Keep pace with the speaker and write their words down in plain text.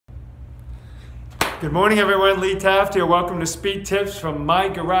Good morning, everyone. Lee Taft here. Welcome to Speed Tips from my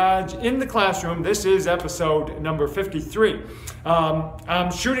garage in the classroom. This is episode number 53.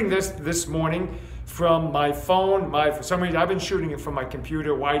 I'm shooting this morning from my phone. For some reason, I've been shooting it from my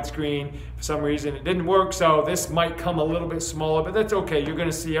computer, widescreen. For some reason, it didn't work, so this might come a little bit smaller, but that's okay. You're going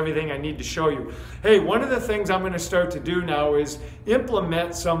to see everything I need to show you. Hey, one of the things I'm going to start to do now is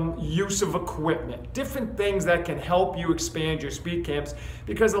implement some use of equipment, different things that can help you expand your speed camps,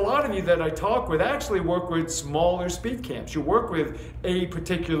 because a lot of you that I talk with actually work with smaller speed camps. You work with a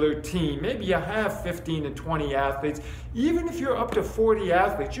particular team. Maybe you have 15 to 20 athletes. Even if you're up to 40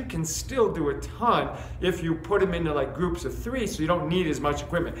 athletes, you can still do a ton if you put them into like groups of 3, so you don't need as much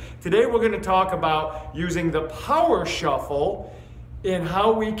equipment. Today we're going to talk about using the power shuffle and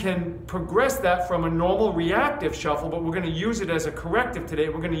how we can progress that from a normal reactive shuffle, but we're going to use it as a corrective today.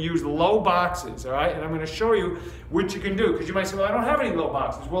 We're going to use low boxes, all right? And I'm going to show you what you can do, because you might say, well, I don't have any low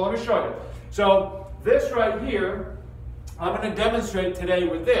boxes. Well, let me show you. So this right here, I'm going to demonstrate today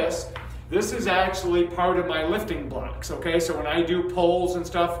with this. This is actually part of my lifting blocks, okay? So when I do pulls and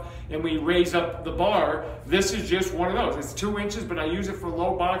stuff and we raise up the bar, this is just one of those. It's 2 inches, but I use it for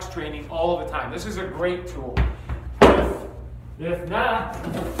low box training all the time. This is a great tool. If not,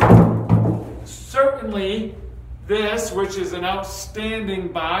 certainly this, which is an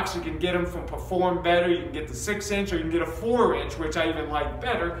outstanding box, you can get them from Perform Better. You can get the 6-inch or you can get a 4-inch, which I even like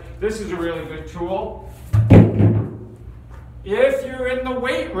better. This is a really good tool. If you're in the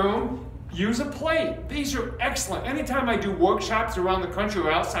weight room, use a plate. These are excellent. Anytime I do workshops around the country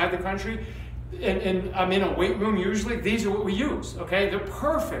or outside the country, and I'm in a weight room usually, these are what we use, okay? They're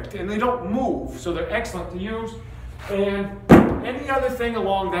perfect and they don't move, so they're excellent to use. And any other thing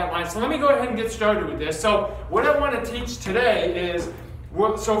along that line. So let me go ahead and get started with this. So what I want to teach today is,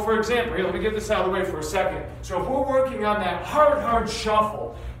 so for example, here, let me get this out of the way for a second. So if we're working on that hard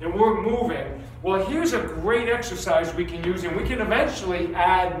shuffle and we're moving, well, here's a great exercise we can use, and we can eventually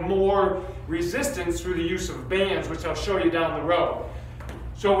add more resistance through the use of bands, which I'll show you down the road.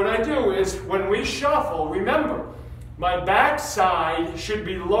 So what I do is, when we shuffle, remember, my back side should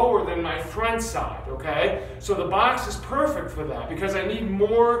be lower than my front side, okay? So the box is perfect for that, because I need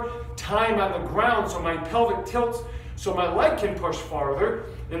more time on the ground so my pelvic tilts, so my leg can push farther,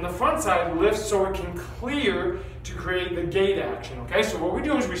 and the front side lifts so it can clear to create the gait action, okay? So what we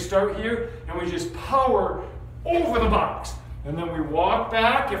do is we start here and we just power over the box. And then we walk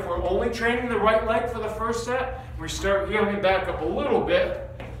back. If we're only training the right leg for the first set, we start here. Let me back up a little bit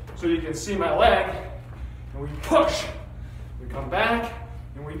so you can see my leg. And we push. We come back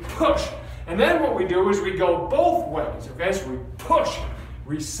and we push. And then what we do is we go both ways, okay? So we push,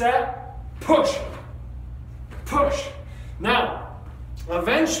 reset, push, push. Now,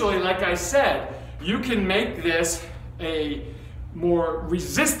 eventually, like I said, you can make this a more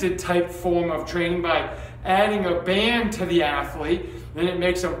resisted type form of training by adding a band to the athlete, and it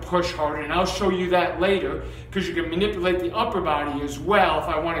makes them push harder. And I'll show you that later, because you can manipulate the upper body as well if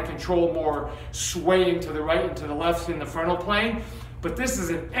I want to control more swaying to the right and to the left in the frontal plane. But this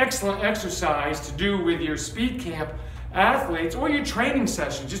is an excellent exercise to do with your speed camp athletes or your training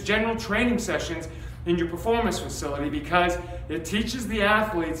sessions, just general training sessions in your performance facility, because it teaches the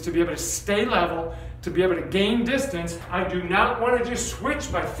athletes to be able to stay level, to be able to gain distance. I do not want to just switch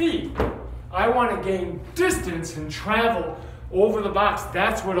my feet. I want to gain distance and travel over the box.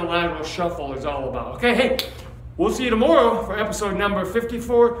 That's what a lateral shuffle is all about. Okay, hey, we'll see you tomorrow for episode number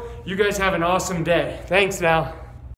 54. You guys have an awesome day. Thanks now.